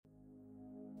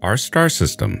Our star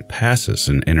system passes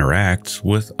and interacts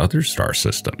with other star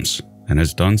systems, and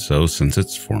has done so since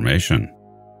its formation.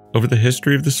 Over the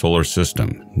history of the solar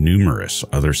system, numerous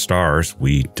other stars,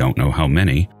 we don't know how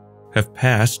many, have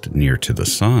passed near to the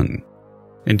Sun.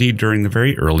 Indeed, during the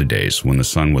very early days when the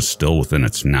Sun was still within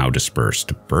its now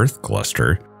dispersed birth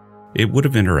cluster, it would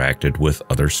have interacted with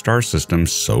other star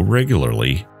systems so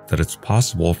regularly that it's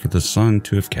possible for the Sun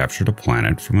to have captured a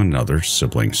planet from another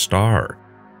sibling star,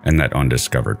 and that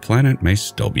undiscovered planet may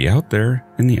still be out there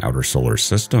in the outer solar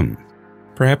system.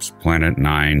 Perhaps planet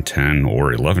 9, 10,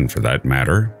 or 11 for that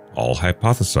matter, all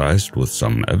hypothesized with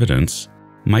some evidence,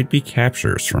 might be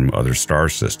captures from other star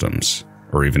systems,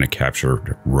 or even a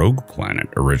captured rogue planet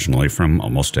originally from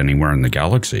almost anywhere in the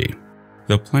galaxy.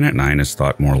 Though Planet 9 is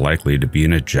thought more likely to be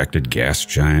an ejected gas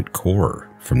giant core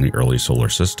from the early solar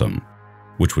system,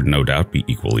 which would no doubt be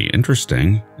equally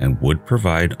interesting and would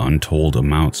provide untold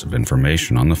amounts of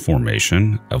information on the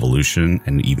formation, evolution,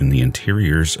 and even the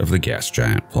interiors of the gas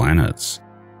giant planets.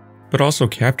 But also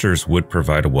captures would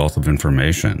provide a wealth of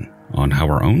information on how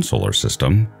our own solar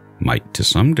system might, to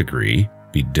some degree,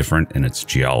 be different in its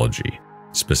geology,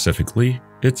 specifically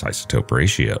its isotope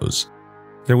ratios.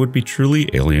 There would be truly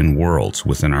alien worlds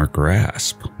within our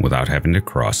grasp without having to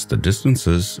cross the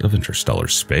distances of interstellar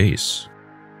space.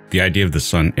 The idea of the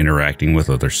Sun interacting with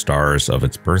other stars of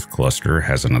its birth cluster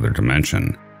has another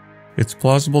dimension. It's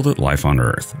plausible that life on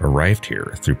Earth arrived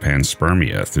here through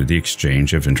panspermia through the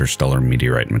exchange of interstellar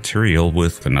meteorite material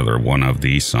with another one of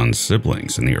the Sun's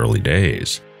siblings in the early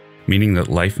days, meaning that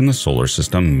life in the solar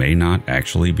system may not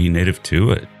actually be native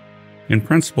to it. In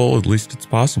principle, at least it's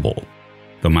possible.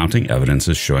 The mounting evidence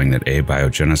is showing that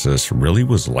abiogenesis really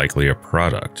was likely a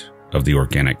product of the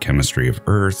organic chemistry of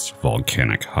Earth's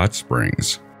volcanic hot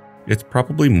springs. It's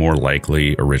probably more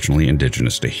likely originally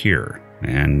indigenous to here,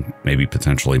 and maybe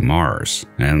potentially Mars,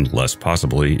 and less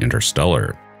possibly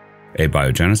interstellar.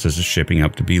 Abiogenesis is shaping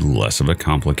up to be less of a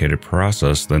complicated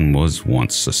process than was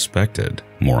once suspected.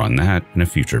 More on that in a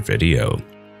future video.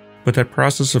 But that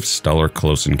process of stellar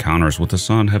close encounters with the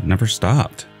Sun have never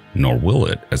stopped, nor will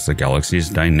it, as the galaxy is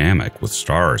dynamic with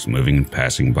stars moving and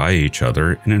passing by each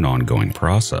other in an ongoing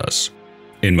process.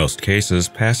 In most cases,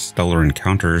 past stellar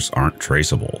encounters aren't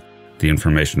traceable. The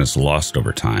information is lost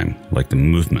over time, like the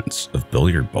movements of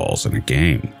billiard balls in a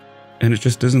game, and it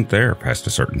just isn't there past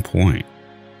a certain point.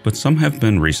 But some have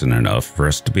been recent enough for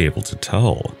us to be able to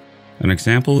tell. An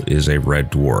example is a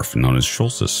red dwarf known as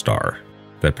Schultz's star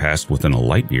that passed within a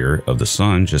light year of the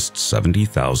Sun just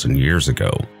 70,000 years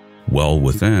ago, well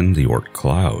within the Oort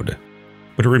cloud.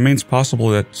 But it remains possible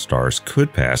that stars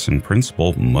could pass in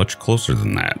principle much closer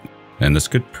than that, and this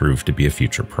could prove to be a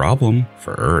future problem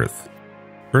for Earth.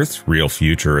 Earth's real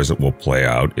future as it will play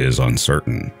out is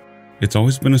uncertain. It's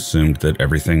always been assumed that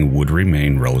everything would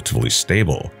remain relatively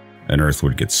stable, and Earth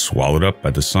would get swallowed up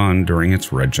by the Sun during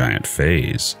its red giant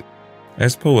phase.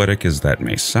 As poetic as that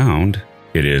may sound,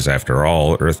 it is, after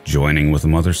all, Earth joining with the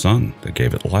mother Sun that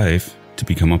gave it life to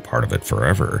become a part of it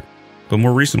forever. But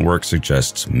more recent work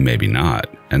suggests maybe not,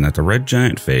 and that the red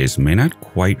giant phase may not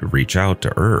quite reach out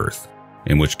to Earth,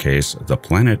 in which case the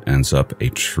planet ends up a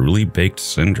truly baked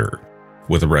cinder,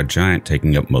 with a red giant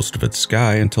taking up most of its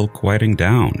sky until quieting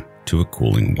down to a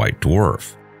cooling white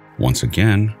dwarf, once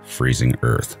again freezing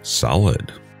Earth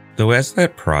solid. Though as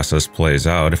that process plays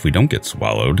out, if we don't get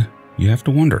swallowed, you have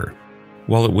to wonder,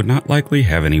 while it would not likely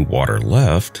have any water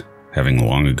left, having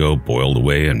long ago boiled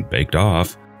away and baked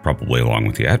off, probably along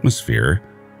with the atmosphere,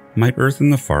 might Earth in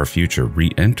the far future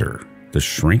re-enter the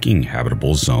shrinking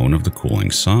habitable zone of the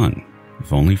cooling Sun,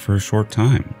 if only for a short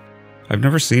time? I've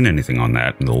never seen anything on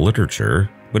that in the literature,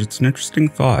 but it's an interesting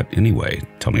thought anyway.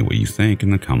 Tell me what you think in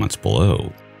the comments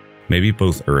below. Maybe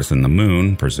both Earth and the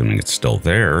Moon, presuming it's still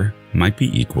there, might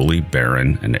be equally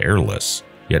barren and airless,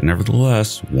 yet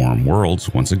nevertheless warm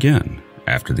worlds once again,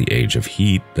 after the age of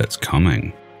heat that's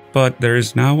coming. But there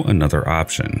is now another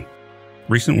option.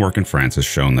 Recent work in France has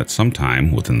shown that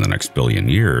sometime within the next billion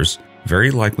years, very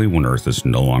likely when Earth is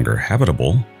no longer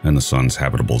habitable and the Sun's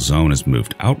habitable zone is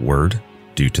moved outward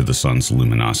due to the Sun's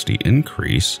luminosity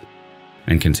increase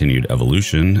and continued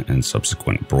evolution and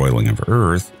subsequent broiling of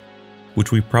Earth,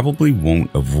 which we probably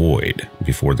won't avoid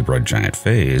before the red giant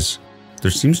phase,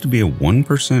 there seems to be a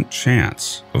 1%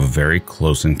 chance of a very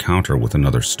close encounter with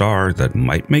another star that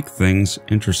might make things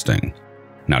interesting.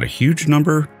 Not a huge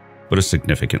number, but a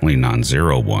significantly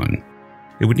non-zero one.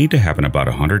 It would need to happen about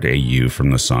 100 AU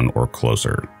from the Sun or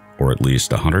closer, or at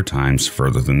least 100 times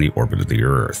further than the orbit of the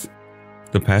Earth.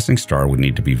 The passing star would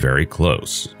need to be very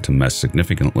close to mess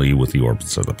significantly with the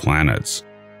orbits of the planets,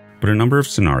 but a number of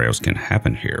scenarios can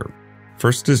happen here.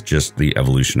 First is just the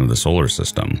evolution of the solar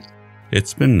system.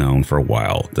 It's been known for a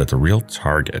while that the real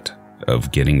target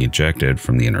of getting ejected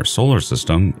from the inner solar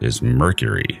system is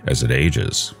Mercury as it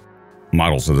ages.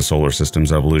 Models of the solar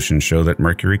system's evolution show that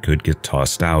Mercury could get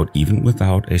tossed out even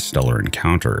without a stellar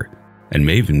encounter, and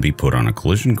may even be put on a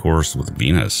collision course with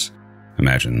Venus.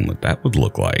 Imagine what that would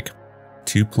look like.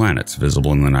 Two planets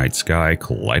visible in the night sky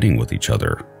colliding with each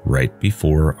other right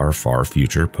before our far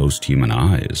future post-human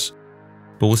eyes.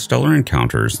 But with stellar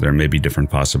encounters, there may be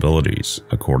different possibilities,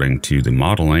 according to the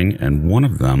modeling, and one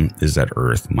of them is that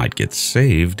Earth might get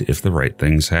saved if the right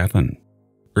things happen.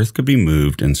 Earth could be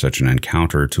moved in such an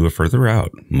encounter to a further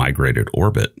out, migrated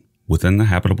orbit within the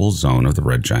habitable zone of the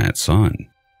red giant sun,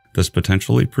 thus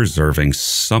potentially preserving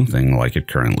something like it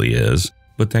currently is,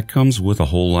 but that comes with a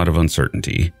whole lot of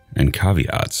uncertainty and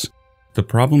caveats. The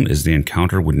problem is the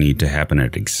encounter would need to happen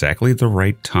at exactly the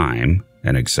right time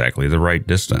and exactly the right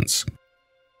distance.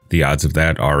 The odds of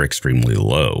that are extremely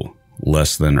low,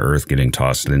 less than Earth getting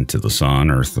tossed into the sun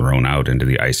or thrown out into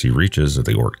the icy reaches of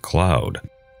the Oort cloud,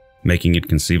 making it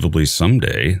conceivably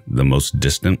someday the most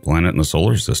distant planet in the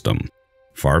solar system,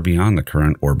 far beyond the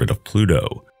current orbit of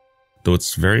Pluto. Though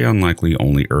it's very unlikely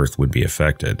only Earth would be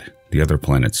affected, the other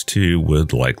planets too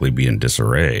would likely be in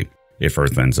disarray if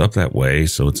Earth ends up that way,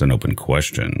 so it's an open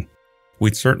question.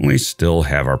 We'd certainly still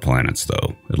have our planets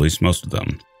though, at least most of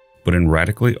them, but in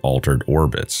radically altered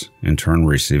orbits, in turn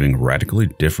receiving radically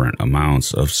different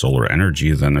amounts of solar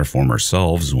energy than their former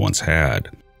selves once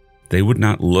had. They would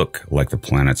not look like the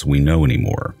planets we know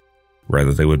anymore.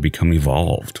 Rather, they would become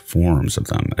evolved forms of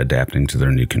them, adapting to their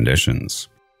new conditions.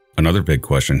 Another big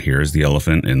question here is the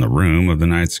elephant in the room of the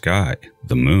night sky,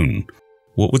 the moon.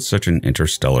 What would such an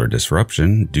interstellar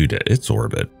disruption do to its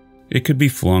orbit? It could be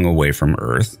flung away from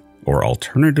Earth, or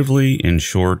alternatively, in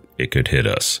short, it could hit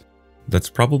us. That's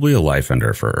probably a life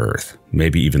ender for Earth.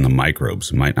 Maybe even the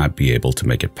microbes might not be able to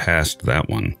make it past that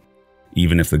one.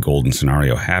 Even if the golden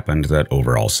scenario happened that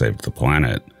overall saved the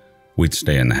planet, we'd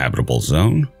stay in the habitable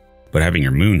zone, but having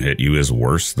your moon hit you is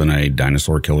worse than a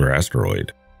dinosaur killer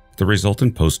asteroid. The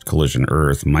resultant post-collision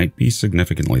Earth might be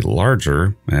significantly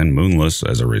larger and moonless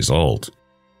as a result.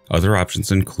 Other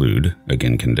options include,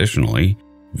 again conditionally,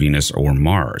 Venus or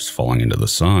Mars falling into the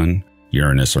Sun,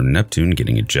 Uranus or Neptune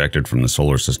getting ejected from the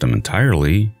solar system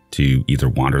entirely to either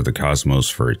wander the cosmos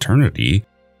for eternity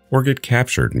or get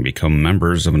captured and become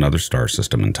members of another star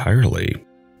system entirely.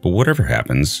 But whatever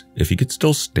happens, if you could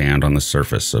still stand on the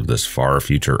surface of this far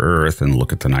future Earth and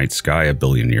look at the night sky a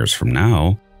billion years from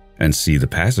now, and see the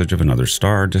passage of another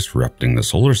star disrupting the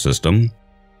solar system,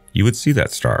 you would see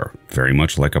that star very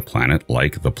much like a planet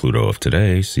like the Pluto of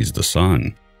today sees the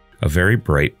Sun. A very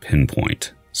bright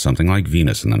pinpoint, something like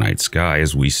Venus in the night sky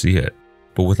as we see it,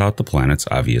 but without the planet's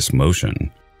obvious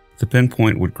motion. The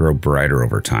pinpoint would grow brighter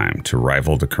over time to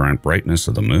rival the current brightness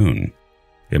of the moon.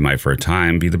 It might for a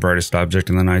time be the brightest object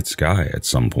in the night sky at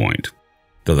some point,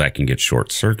 though that can get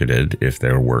short-circuited if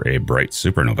there were a bright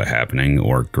supernova happening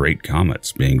or great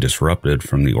comets being disrupted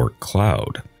from the Oort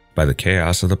cloud by the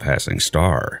chaos of the passing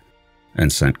star,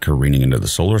 and sent careening into the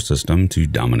solar system to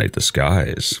dominate the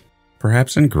skies,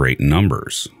 perhaps in great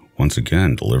numbers, once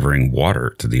again delivering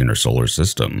water to the inner solar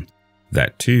system.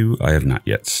 That too I have not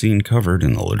yet seen covered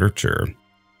in the literature.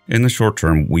 In the short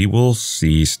term, we will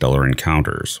see stellar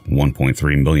encounters.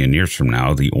 1.3 million years from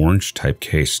now, the orange Type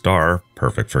K star,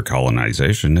 perfect for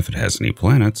colonization if it has any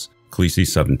planets, Gliese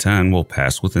 710, will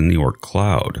pass within the Oort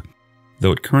cloud,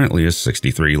 though it currently is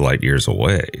 63 light-years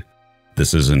away.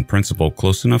 This is in principle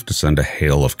close enough to send a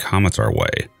hail of comets our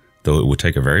way, though it would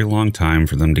take a very long time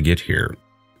for them to get here.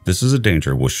 This is a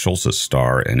danger with Scholz's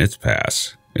star and its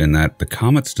pass, in that the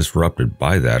comets disrupted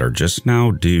by that are just now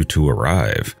due to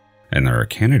arrive, and there are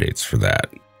candidates for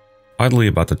that. Oddly,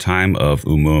 about the time of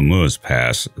Oumuamua's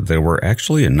pass, there were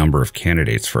actually a number of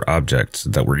candidates for objects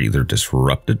that were either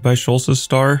disrupted by Scholz's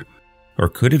star, or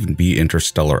could even be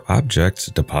interstellar objects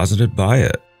deposited by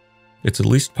it. It's at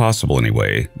least possible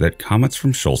anyway that comets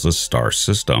from Scholz's star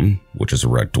system, which is a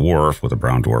red dwarf with a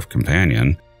brown dwarf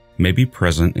companion, may be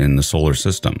present in the solar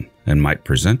system and might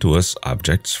present to us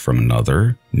objects from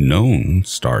another, known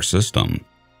star system.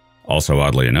 Also,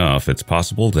 oddly enough, it's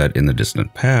possible that in the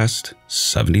distant past,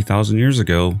 70,000 years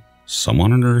ago,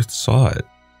 someone on Earth saw it.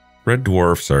 Red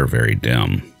dwarfs are very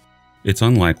dim. It's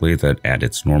unlikely that at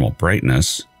its normal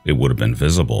brightness, it would have been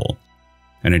visible.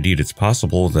 And indeed, it's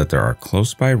possible that there are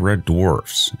close-by red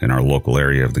dwarfs in our local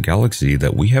area of the galaxy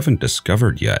that we haven't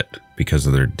discovered yet because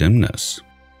of their dimness.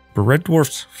 But red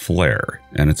dwarfs flare,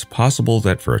 and it's possible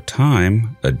that for a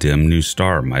time, a dim new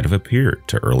star might have appeared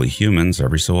to early humans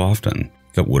every so often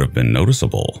that would have been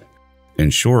noticeable. In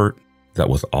short, that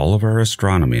with all of our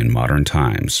astronomy in modern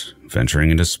times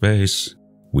venturing into space,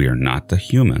 we are not the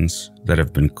humans that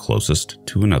have been closest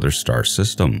to another star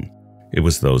system. It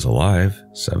was those alive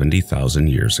 70,000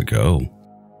 years ago.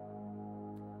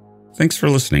 Thanks for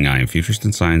listening. I am futurist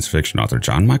and science fiction author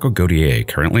John Michael Godier,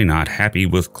 currently not happy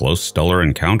with close stellar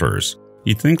encounters.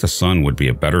 You'd think the sun would be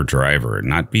a better driver and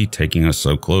not be taking us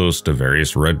so close to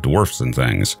various red dwarfs and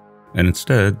things, and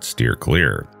instead steer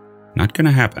clear. Not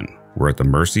gonna happen. We're at the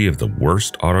mercy of the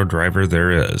worst auto driver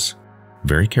there is.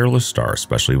 Very careless star,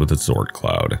 especially with its Oort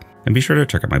cloud. And be sure to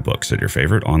check out my books at your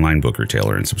favorite online book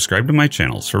retailer and subscribe to my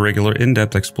channels for regular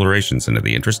in-depth explorations into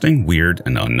the interesting, weird,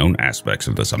 and unknown aspects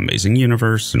of this amazing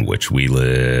universe in which we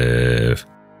live.